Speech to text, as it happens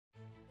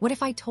What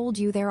if I told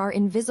you there are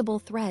invisible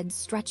threads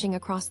stretching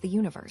across the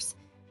universe,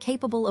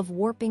 capable of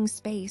warping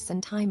space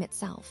and time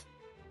itself?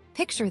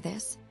 Picture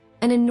this,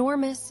 an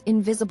enormous,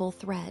 invisible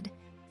thread,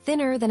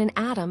 thinner than an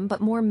atom but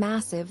more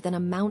massive than a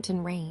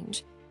mountain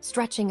range,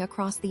 stretching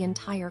across the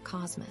entire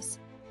cosmos.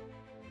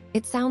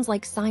 It sounds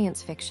like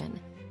science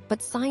fiction,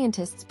 but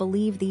scientists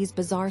believe these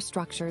bizarre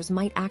structures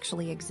might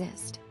actually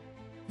exist.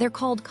 They're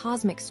called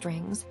cosmic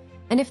strings,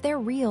 and if they're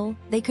real,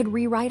 they could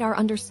rewrite our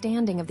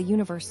understanding of the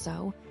universe.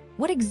 So,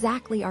 what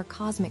exactly are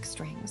cosmic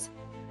strings?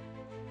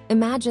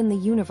 Imagine the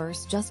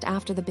universe just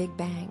after the Big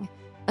Bang,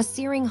 a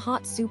searing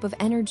hot soup of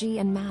energy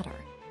and matter.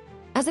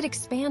 As it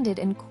expanded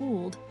and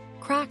cooled,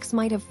 cracks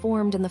might have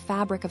formed in the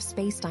fabric of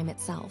spacetime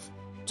itself,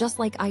 just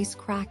like ice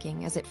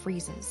cracking as it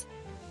freezes.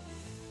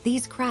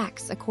 These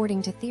cracks,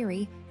 according to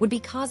theory, would be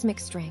cosmic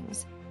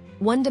strings,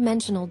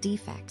 one-dimensional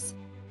defects,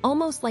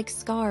 almost like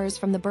scars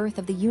from the birth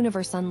of the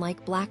universe.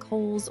 Unlike black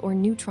holes or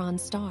neutron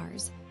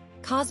stars,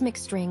 cosmic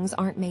strings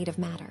aren't made of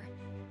matter.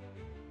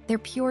 They're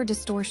pure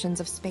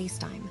distortions of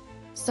spacetime,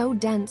 so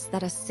dense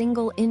that a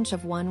single inch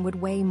of one would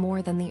weigh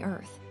more than the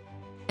Earth.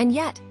 And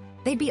yet,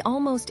 they'd be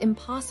almost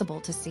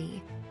impossible to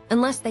see,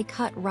 unless they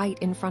cut right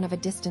in front of a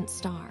distant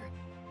star.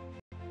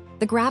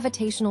 The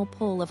gravitational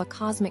pull of a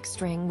cosmic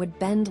string would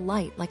bend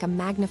light like a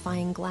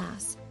magnifying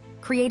glass,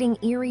 creating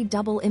eerie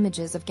double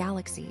images of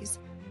galaxies.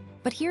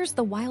 But here's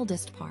the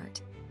wildest part.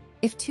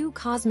 If two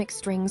cosmic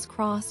strings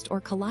crossed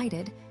or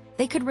collided,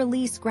 they could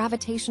release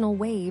gravitational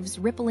waves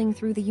rippling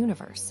through the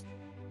universe,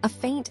 a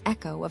faint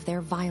echo of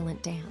their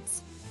violent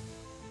dance.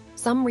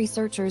 Some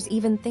researchers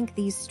even think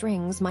these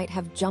strings might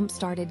have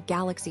jump-started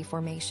galaxy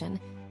formation,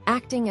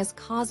 acting as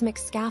cosmic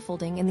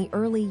scaffolding in the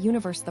early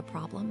universe. The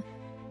problem?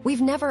 We've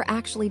never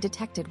actually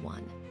detected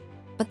one.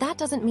 But that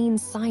doesn't mean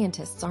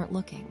scientists aren't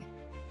looking.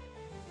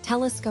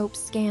 Telescopes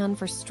scan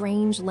for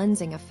strange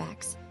lensing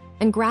effects,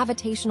 and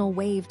gravitational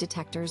wave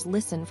detectors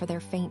listen for their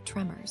faint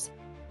tremors.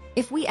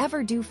 If we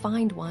ever do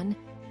find one,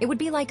 it would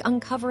be like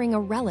uncovering a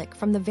relic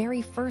from the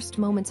very first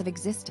moments of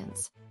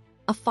existence,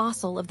 a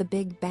fossil of the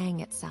Big Bang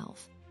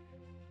itself.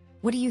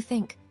 What do you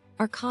think?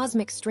 Are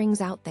cosmic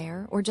strings out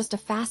there, or just a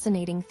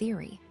fascinating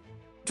theory?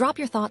 Drop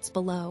your thoughts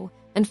below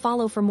and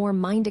follow for more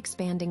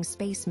mind-expanding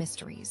space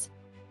mysteries.